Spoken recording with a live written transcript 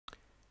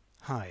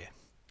Hi,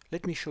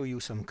 let me show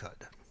you some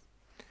code.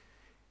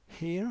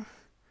 Here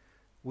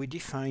we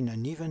define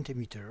an event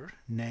emitter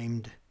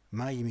named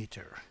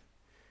myEmitter.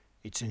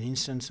 It's an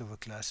instance of a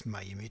class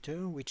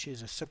myEmitter, which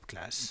is a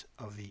subclass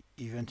of the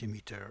event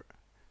emitter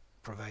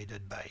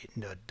provided by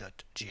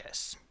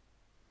Node.js.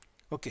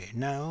 Okay,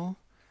 now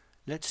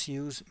let's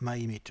use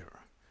myEmitter.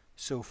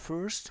 So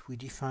first we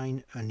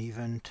define an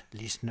event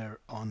listener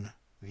on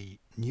the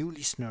new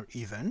listener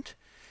event,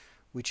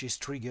 which is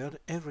triggered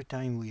every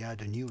time we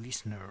add a new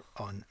listener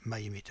on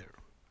myEmitter.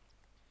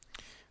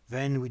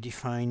 Then we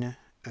define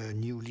a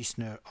new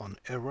listener on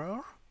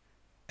error,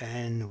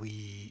 and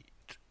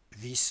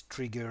this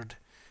triggered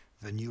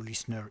the new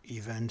listener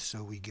event,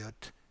 so we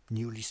got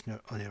new listener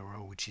on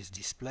error, which is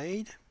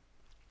displayed.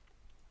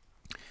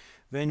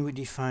 Then we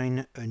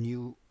define a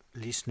new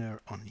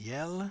listener on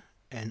yell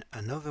and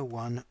another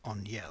one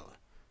on yell.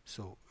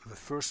 So the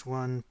first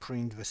one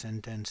print the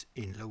sentence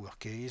in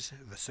lowercase,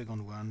 the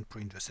second one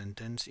print the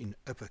sentence in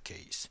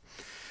uppercase.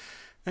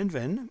 And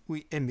then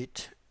we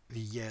emit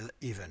the yell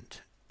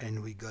event,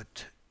 and we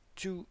got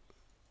two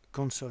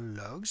console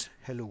logs,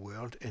 hello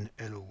world and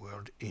hello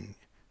world in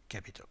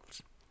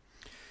capitals.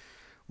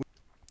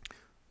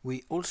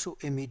 We also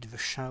emit the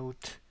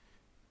shout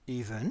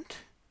event,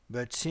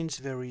 but since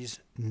there is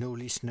no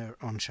listener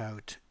on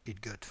shout,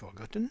 it got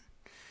forgotten.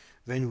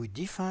 Then we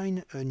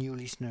define a new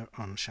listener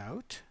on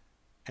shout,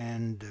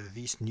 and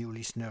this new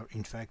listener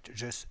in fact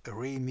just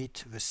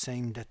re-emit the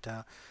same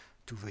data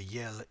to the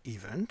yell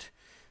event.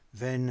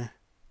 Then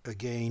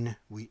again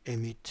we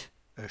emit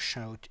a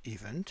shout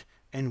event,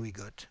 and we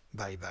got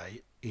bye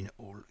bye in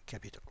all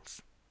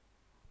capitals.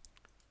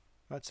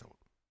 That's all.